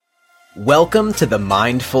Welcome to the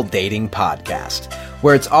Mindful Dating Podcast,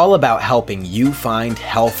 where it's all about helping you find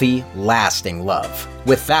healthy, lasting love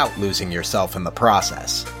without losing yourself in the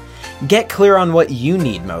process. Get clear on what you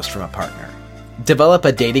need most from a partner. Develop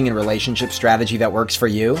a dating and relationship strategy that works for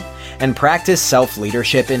you, and practice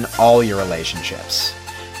self-leadership in all your relationships.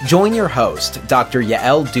 Join your host, Dr.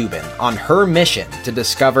 Yael Dubin, on her mission to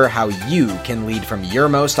discover how you can lead from your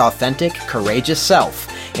most authentic, courageous self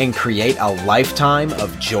and create a lifetime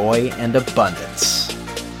of joy and abundance.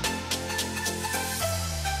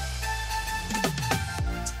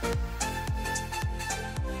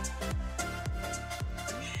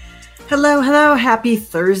 Hello. Happy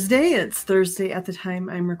Thursday. It's Thursday at the time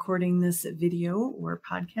I'm recording this video or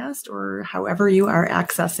podcast or however you are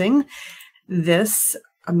accessing this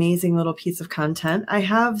amazing little piece of content. I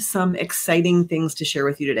have some exciting things to share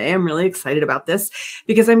with you today. I'm really excited about this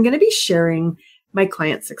because I'm going to be sharing my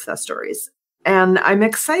client success stories. And I'm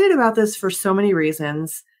excited about this for so many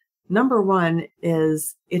reasons. Number one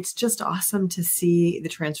is it's just awesome to see the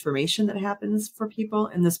transformation that happens for people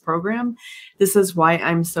in this program. This is why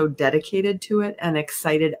I'm so dedicated to it and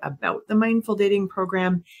excited about the Mindful Dating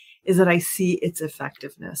program, is that I see its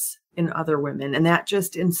effectiveness in other women. And that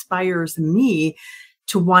just inspires me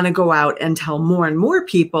to want to go out and tell more and more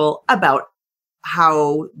people about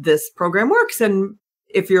how this program works. And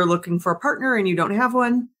if you're looking for a partner and you don't have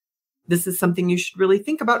one, this is something you should really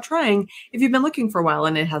think about trying if you've been looking for a while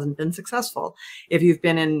and it hasn't been successful. If you've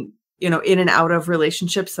been in and out of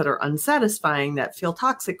relationships that are unsatisfying, that feel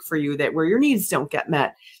toxic for you, that where your needs don't get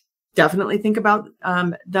met, definitely think about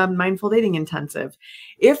the Mindful Dating Intensive.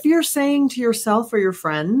 If you're saying to yourself or your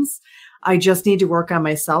friends, I just need to work on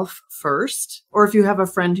myself first, or if you have a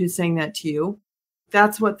friend who's saying that to you,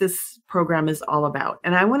 that's what this program is all about.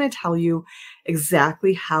 And I want to tell you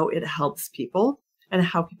exactly how it helps people and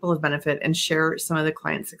how people have benefit and share some of the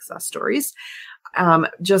client success stories.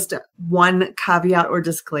 Just one caveat or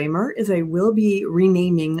disclaimer is I will be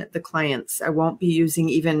renaming the clients. I won't be using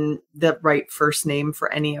even the right first name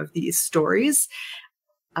for any of these stories.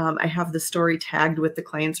 I have the story tagged with the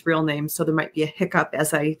client's real name, so there might be a hiccup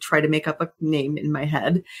as I try to make up a name in my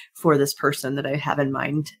head for this person that I have in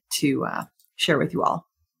mind to share with you all.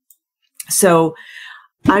 So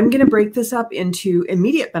I'm going to break this up into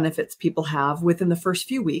immediate benefits people have within the first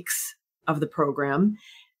few weeks of the program,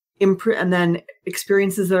 and then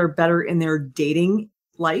experiences that are better in their dating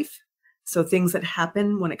life. So things that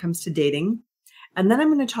happen when it comes to dating. And then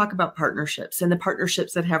I'm going to talk about partnerships and the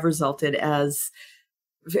partnerships that have resulted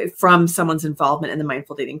from someone's involvement in the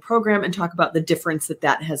Mindful Dating program, and talk about the difference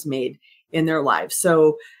that has made in their lives.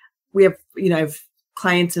 So we have, I've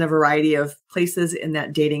clients in a variety of places in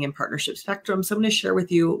that dating and partnership spectrum. So I'm going to share with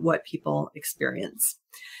you what people experience.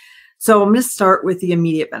 So I'm going to start with the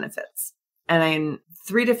immediate benefits. And I'm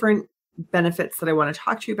 3 different benefits that I want to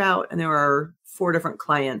talk to you about. And there are 4 different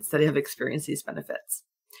clients that have experienced these benefits.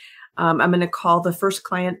 I'm going to call the first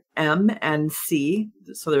client M and C.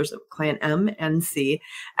 So there's a client M and C.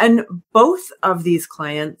 And both of these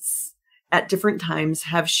clients at different times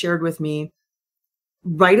have shared with me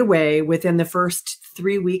right away within the first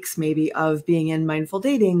 3 weeks maybe of being in Mindful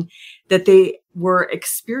Dating that they were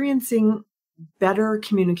experiencing better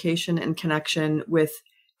communication and connection with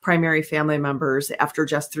primary family members after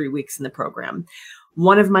just 3 weeks in the program.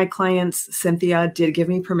 One of my clients, Cynthia, did give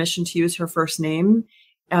me permission to use her first name.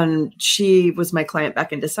 And she was my client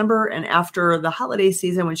back in December. And after the holiday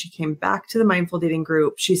season, when she came back to the Mindful Dating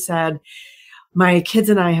group, she said, my kids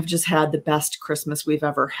and I have just had the best Christmas we've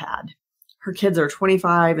ever had. Her kids are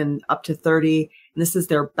 25 and up to 30. And this is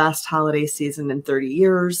their best holiday season in 30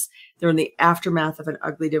 years. They're in the aftermath of an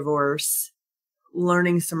ugly divorce,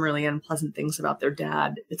 learning some really unpleasant things about their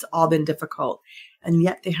dad. It's all been difficult. And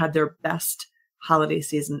yet they had their best holiday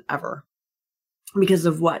season ever, because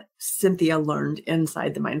of what Cynthia learned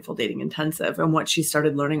inside the Mindful Dating Intensive and what she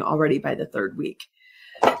started learning already by the 3rd week.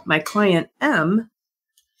 My client M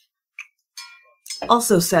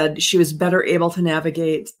also said she was better able to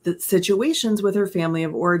navigate the situations with her family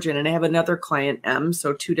of origin. And I have another client M,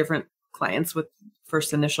 so 2 different clients with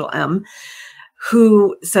first initial M,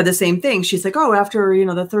 who said the same thing. She's like, after, the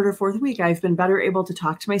 3rd or 4th week, I've been better able to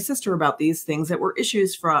talk to my sister about these things that were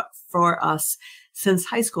issues for us since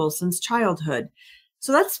high school, since childhood.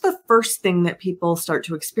 So that's the first thing that people start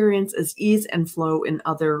to experience is ease and flow in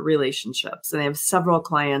other relationships. And I have several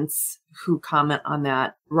clients who comment on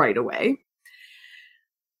that right away.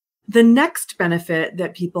 The next benefit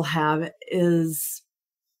that people have is,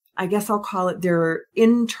 I guess I'll call it, they're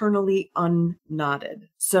internally unknotted.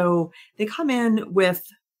 So they come in with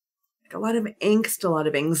a lot of angst, a lot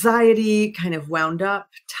of anxiety, kind of wound up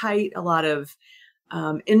tight, a lot of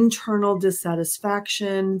internal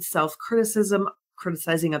dissatisfaction, self-criticism,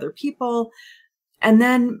 criticizing other people. And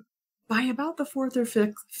then by about the fourth or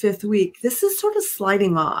fifth week, this is sort of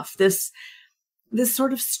sliding off. This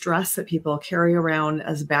sort of stress that people carry around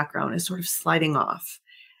as a background is sort of sliding off.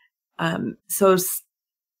 So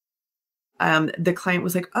the client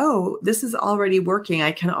was like, oh, this is already working.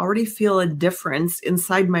 I can already feel a difference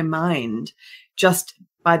inside my mind just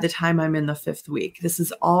by the time I'm in the fifth week. This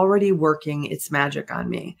is already working. It's magic on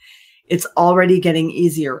me. It's already getting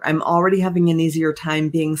easier. I'm already having an easier time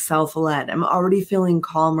being self-led. I'm already feeling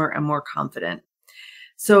calmer and more confident.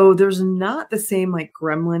 So there's not the same like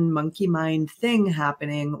gremlin monkey mind thing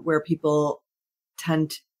happening where people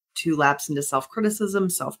tend to lapse into self-criticism,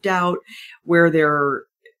 self-doubt, where they're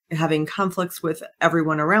having conflicts with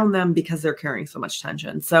everyone around them because they're carrying so much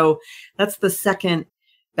tension. So that's the second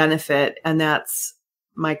benefit. And that's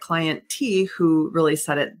my client T, who really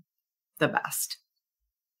said it the best.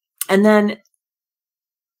 And then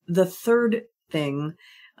the third thing,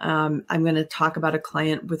 I'm going to talk about a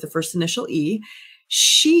client with the first initial E.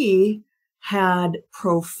 She had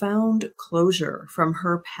profound closure from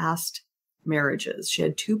her past marriages. She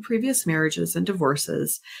had 2 previous marriages and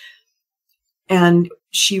divorces. And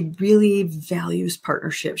she really values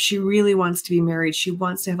partnership. She really wants to be married. She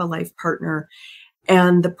wants to have a life partner.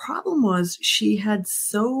 And the problem was she had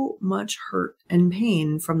so much hurt and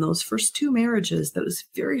pain from those first 2 marriages that it was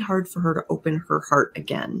very hard for her to open her heart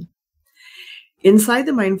again. Inside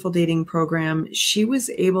the Mindful Dating program, she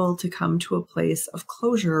was able to come to a place of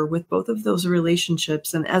closure with both of those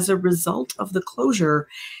relationships. And as a result of the closure,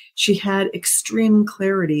 she had extreme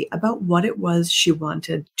clarity about what it was she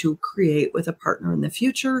wanted to create with a partner in the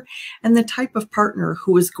future and the type of partner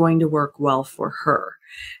who was going to work well for her.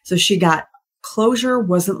 So she got closure,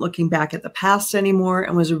 wasn't looking back at the past anymore,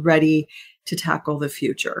 and was ready to tackle the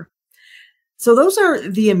future. So those are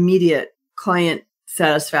the immediate client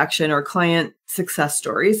satisfaction or client success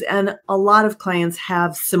stories. And a lot of clients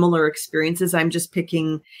have similar experiences. I'm just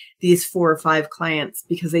picking these 4 or 5 clients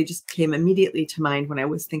because they just came immediately to mind when I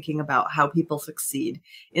was thinking about how people succeed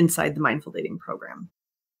inside the Mindful Dating program.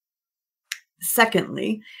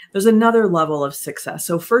 Secondly, there's another level of success.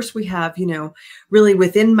 So first we have, really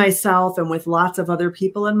within myself and with lots of other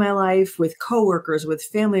people in my life, with coworkers, with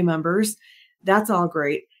family members. That's all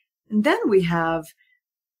great. And then we have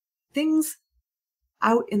things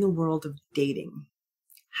out in the world of dating.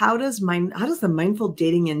 How does the Mindful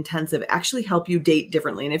Dating Intensive actually help you date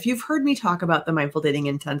differently? And if you've heard me talk about the Mindful Dating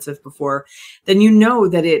Intensive before, then you know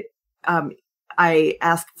that I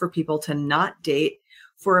ask for people to not date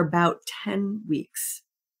for about 10 weeks.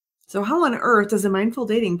 So how on earth does a Mindful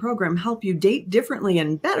Dating program help you date differently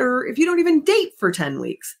and better if you don't even date for 10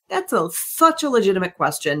 weeks? That's such a legitimate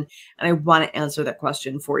question, and I want to answer that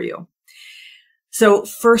question for you. So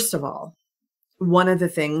first of all, one of the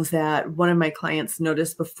things that one of my clients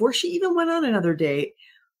noticed before she even went on another date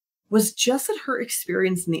was just that her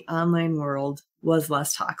experience in the online world was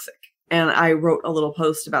less toxic. And I wrote a little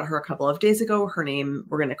post about her a couple of days ago. Her name,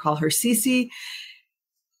 we're going to call her Cece.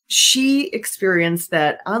 She experienced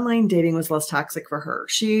that online dating was less toxic for her.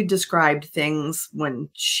 She described things when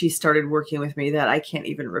she started working with me that I can't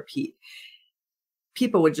even repeat.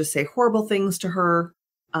 People would just say horrible things to her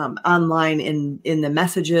online in the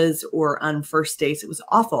messages or on first dates. It was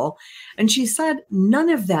awful. And she said, none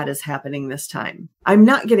of that is happening this time. I'm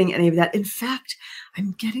not getting any of that. In fact,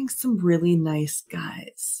 I'm getting some really nice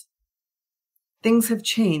guys. Things have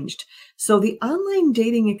changed. So the online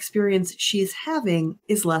dating experience she's having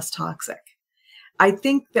is less toxic. I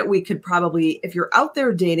think that we could probably, if you're out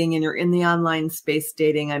there dating and you're in the online space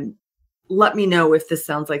dating, let me know if this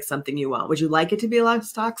sounds like something you want. Would you like it to be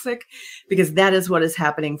less toxic? Because that is what is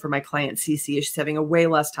happening for my client Cece. She's having a way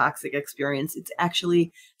less toxic experience. It's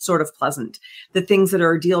actually sort of pleasant. The things that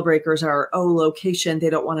are deal breakers are, location, they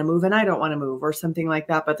don't want to move and I don't want to move or something like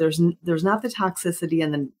that. But there's not the toxicity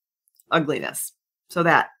and the ugliness. So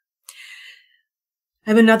that. I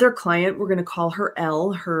have another client. We're going to call her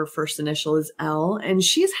L. Her first initial is L. And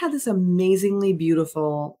she's had this amazingly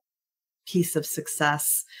beautiful piece of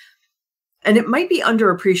success. And it might be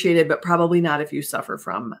underappreciated, but probably not if you suffer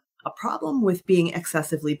from a problem with being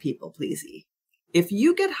excessively people-pleasy. If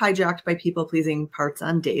you get hijacked by people-pleasing parts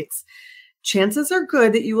on dates, chances are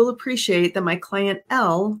good that you will appreciate that my client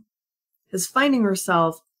L is finding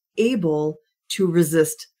herself able to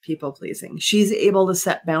resist people-pleasing. She's able to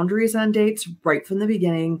set boundaries on dates right from the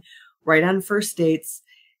beginning, right on first dates.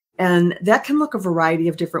 And that can look a variety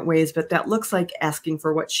of different ways, but that looks like asking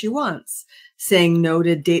for what she wants, saying no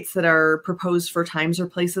to dates that are proposed for times or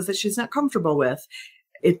places that she's not comfortable with,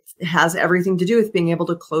 It has everything to do with being able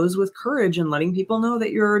to close with courage and letting people know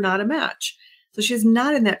that you're not a match. So she's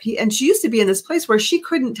not in that and she used to be in this place where she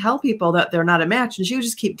couldn't tell people that they're not a match, and she would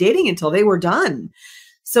just keep dating until they were done.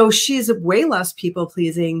 So she's way less people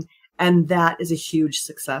pleasing, and that is a huge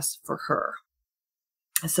success for her.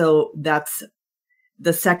 So that's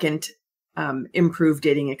the second improved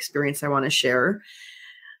dating experience I want to share.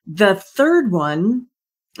 The third one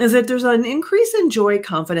is that there's an increase in joy,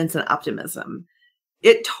 confidence, and optimism.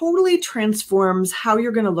 It totally transforms how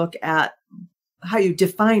you're going to look at how you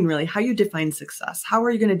define success. How are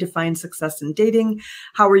you going to define success in dating?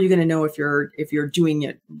 How are you going to know if you're doing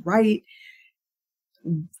it right?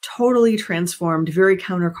 Totally transformed, very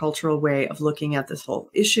countercultural way of looking at this whole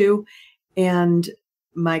issue. And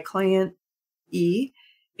my client E,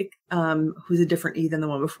 who's a different E than the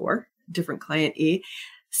one before, different client E,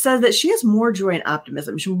 says that she has more joy and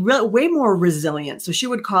optimism. She's way more resilient. So she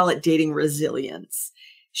would call it dating resilience.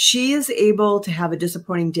 She is able to have a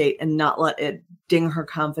disappointing date and not let it ding her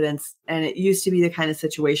confidence. And it used to be the kind of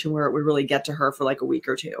situation where it would really get to her for like a week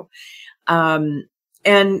or two.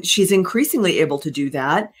 And she's increasingly able to do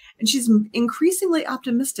that. And she's increasingly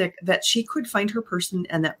optimistic that she could find her person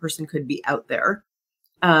and that person could be out there.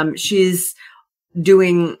 She's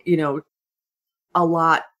doing, a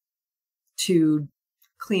lot to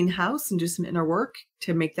clean house and do some inner work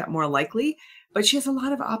to make that more likely. But she has a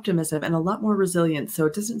lot of optimism and a lot more resilience. So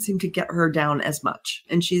it doesn't seem to get her down as much.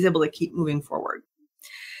 And she's able to keep moving forward.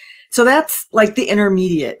 So that's like the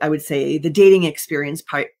intermediate, I would say, the dating experience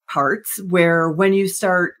parts, where when you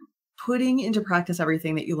start putting into practice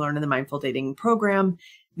everything that you learn in the Mindful Dating program,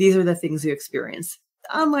 these are the things you experience.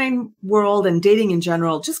 The online world and dating in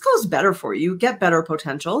general just goes better for you. You get better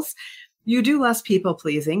potentials. You do less people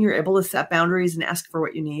pleasing. You're able to set boundaries and ask for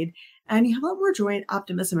what you need. And you have a lot more joy,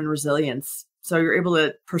 optimism, and resilience. So you're able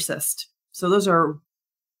to persist. So those are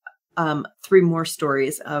 3 more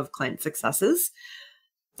stories of client successes.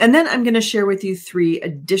 And then I'm going to share with you 3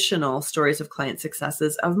 additional stories of client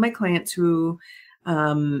successes of my clients who,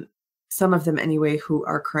 some of them anyway, who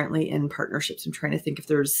are currently in partnerships. I'm trying to think if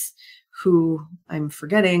there's who I'm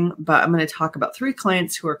forgetting, but I'm going to talk about 3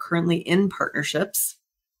 clients who are currently in partnerships.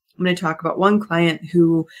 I'm going to talk about one client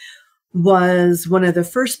who was one of the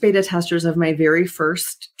first beta testers of my very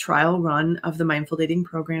first trial run of the Mindful Dating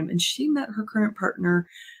program. And she met her current partner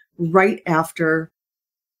right after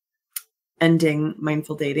ending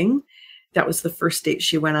Mindful Dating. That was the first date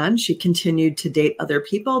she went on. She continued to date other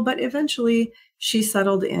people, but eventually she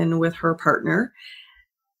settled in with her partner.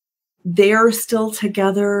 They are still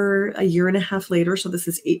together a year and a half later. So this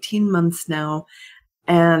is 18 months now.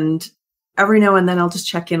 And every now and then I'll just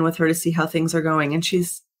check in with her to see how things are going. And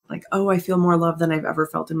she's like, oh, I feel more love than I've ever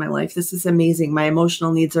felt in my life. This is amazing. My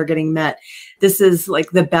emotional needs are getting met. This is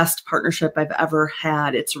like the best partnership I've ever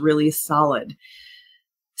had. It's really solid.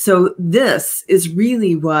 So this is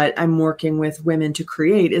really what I'm working with women to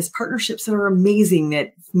create, is partnerships that are amazing,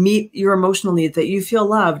 that meet your emotional needs, that you feel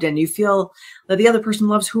loved and you feel that the other person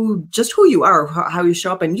loves who you are, how you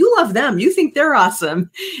show up, and you love them. You think they're awesome.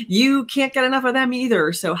 You can't get enough of them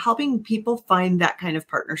either. So helping people find that kind of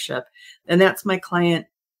partnership. And that's my client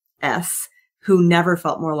S, who never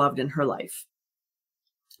felt more loved in her life.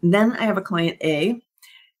 And then I have a client A.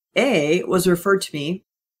 A was referred to me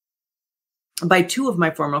by 2 of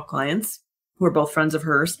my former clients, who are both friends of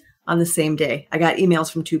hers, on the same day. I got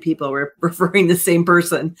emails from 2 people referring the same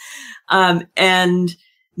person. And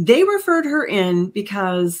they referred her in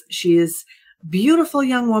because she is a beautiful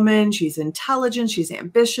young woman. She's intelligent. She's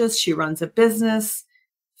ambitious. She runs a business.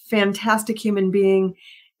 Fantastic human being.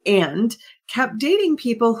 And kept dating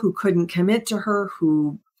people who couldn't commit to her,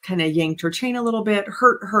 who kind of yanked her chain a little bit,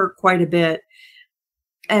 hurt her quite a bit,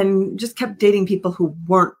 and just kept dating people who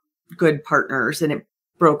weren't good partners. And it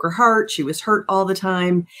broke her heart. She was hurt all the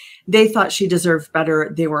time. They thought she deserved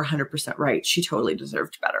better. They were 100% right. She totally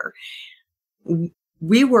deserved better.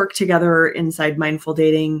 We worked together inside Mindful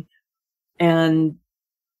Dating, and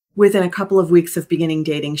within a couple of weeks of beginning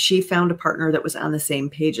dating, she found a partner that was on the same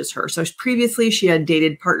page as her. So previously she had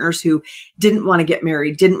dated partners who didn't want to get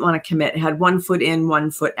married, didn't want to commit, had one foot in,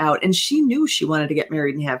 one foot out. And she knew she wanted to get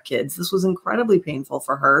married and have kids. This was incredibly painful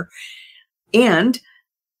for her. And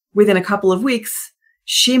within a couple of weeks,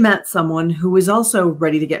 she met someone who was also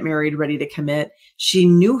ready to get married, ready to commit. She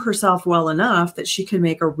knew herself well enough that she could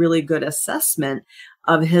make a really good assessment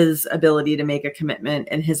of his ability to make a commitment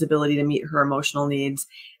and his ability to meet her emotional needs.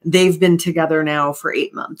 They've been together now for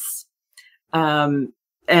 8 months.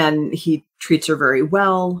 And he treats her very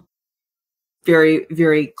well, very,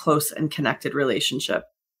 very close and connected relationship.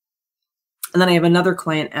 And then I have another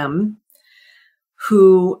client, M,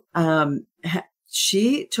 who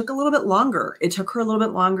she took a little bit longer. It took her a little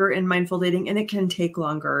bit longer in mindful dating, and it can take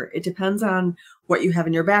longer. It depends on what you have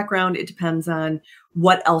in your background. It depends on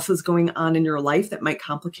what else is going on in your life that might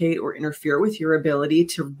complicate or interfere with your ability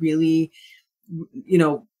to really,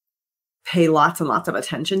 pay lots and lots of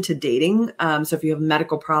attention to dating. So if you have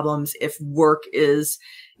medical problems, if work is,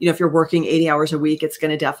 if you're working 80 hours a week, it's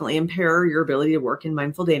going to definitely impair your ability to work in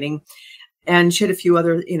mindful dating. And she had a few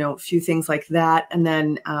other, few things like that. And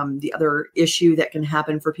then the other issue that can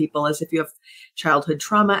happen for people is if you have childhood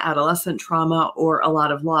trauma, adolescent trauma, or a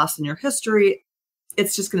lot of loss in your history,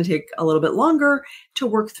 it's just going to take a little bit longer to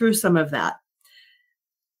work through some of that.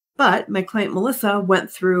 But my client, Melissa,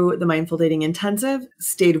 went through the Mindful Dating Intensive,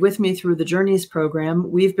 stayed with me through the Journeys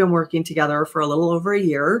program. We've been working together for a little over a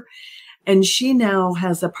year. And she now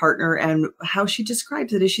has a partner, and how she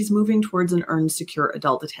describes it is she's moving towards an earned, secure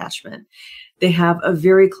adult attachment. They have a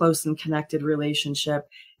very close and connected relationship.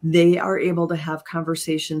 They are able to have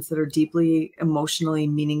conversations that are deeply emotionally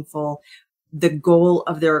meaningful. The goal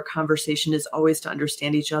of their conversation is always to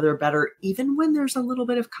understand each other better, even when there's a little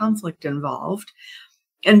bit of conflict involved.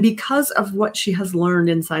 And because of what she has learned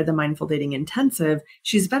inside the Mindful Dating Intensive,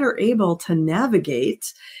 she's better able to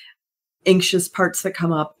navigate anxious parts that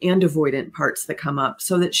come up and avoidant parts that come up,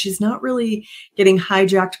 so that she's not really getting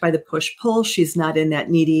hijacked by the push-pull. She's not in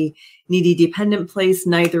that needy, dependent place.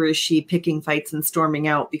 Neither is she picking fights and storming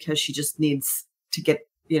out because she just needs to get,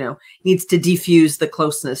 needs to defuse the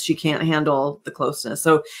closeness. She can't handle the closeness.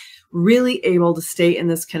 So really able to stay in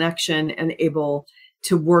this connection and able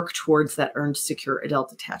to work towards that earned, secure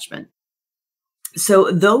adult attachment. So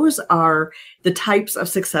those are the types of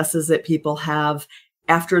successes that people have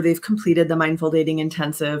after they've completed the Mindful Dating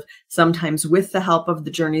Intensive, sometimes with the help of the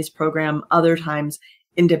Journeys program, other times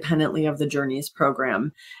independently of the Journeys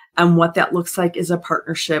program. And what that looks like is a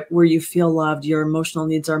partnership where you feel loved, your emotional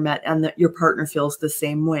needs are met, and that your partner feels the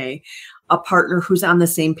same way. A partner who's on the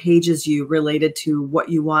same page as you related to what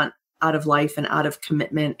you want out of life and out of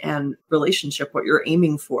commitment and relationship, what you're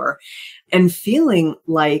aiming for, and feeling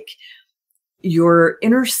like your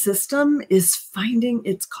inner system is finding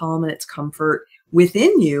its calm and its comfort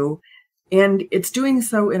within you. And it's doing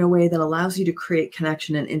so in a way that allows you to create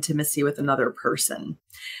connection and intimacy with another person.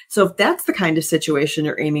 So if that's the kind of situation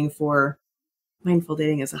you're aiming for, mindful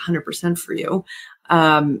dating is 100% for you,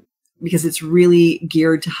 because it's really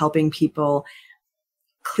geared to helping people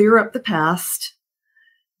clear up the past,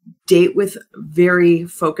 date with very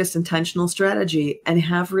focused, intentional strategy, and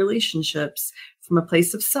have relationships from a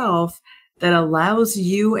place of self that allows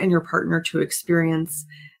you and your partner to experience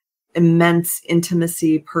immense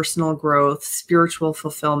intimacy, personal growth, spiritual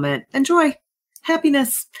fulfillment, and joy,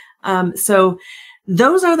 happiness. So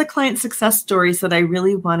those are the client success stories that I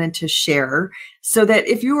really wanted to share, so that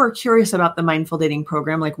if you are curious about the Mindful Dating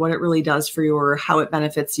program, like what it really does for you or how it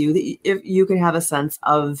benefits you, that if you could have a sense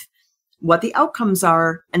of what the outcomes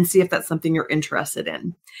are and see if that's something you're interested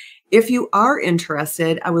in. If you are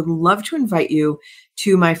interested, I would love to invite you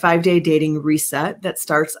to my 5-day dating reset that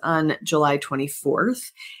starts on July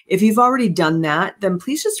 24th. If you've already done that, then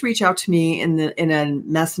please just reach out to me in a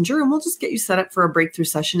messenger, and we'll just get you set up for a breakthrough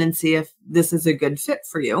session and see if this is a good fit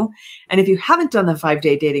for you. And if you haven't done the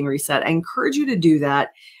 5-day dating reset, I encourage you to do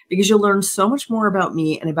that, because you'll learn so much more about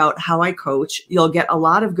me and about how I coach. You'll get a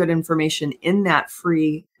lot of good information in that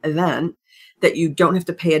free event that you don't have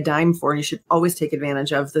to pay a dime for, and you should always take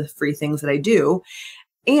advantage of the free things that I do.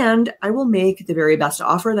 And I will make the very best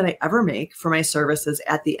offer that I ever make for my services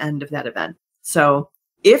at the end of that event. So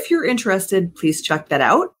if you're interested, please check that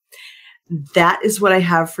out. That is what I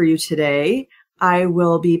have for you today. I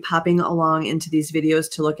will be popping along into these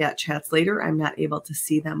videos to look at chats later. I'm not able to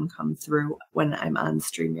see them come through when I'm on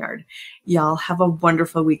StreamYard. Y'all have a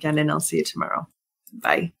wonderful weekend, and I'll see you tomorrow.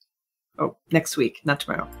 Bye. Oh, next week, not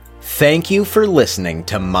tomorrow. Thank you for listening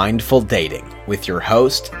to Mindful Dating with your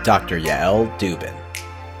host, Dr. Yael Dubin.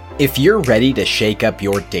 If you're ready to shake up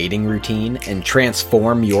your dating routine and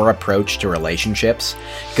transform your approach to relationships,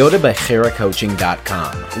 go to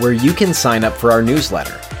BechiraCoaching.com, where you can sign up for our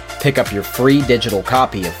newsletter, pick up your free digital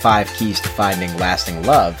copy of 5 Keys to Finding Lasting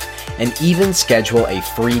Love, and even schedule a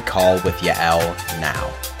free call with Yael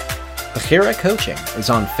now. Bechira Coaching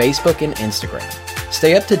is on Facebook and Instagram.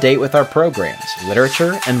 Stay up to date with our programs,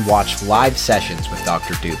 literature, and watch live sessions with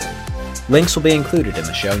Dr. Dubin. Links will be included in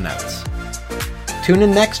the show notes. Tune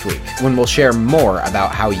in next week when we'll share more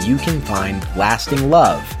about how you can find lasting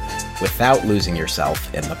love without losing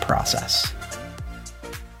yourself in the process.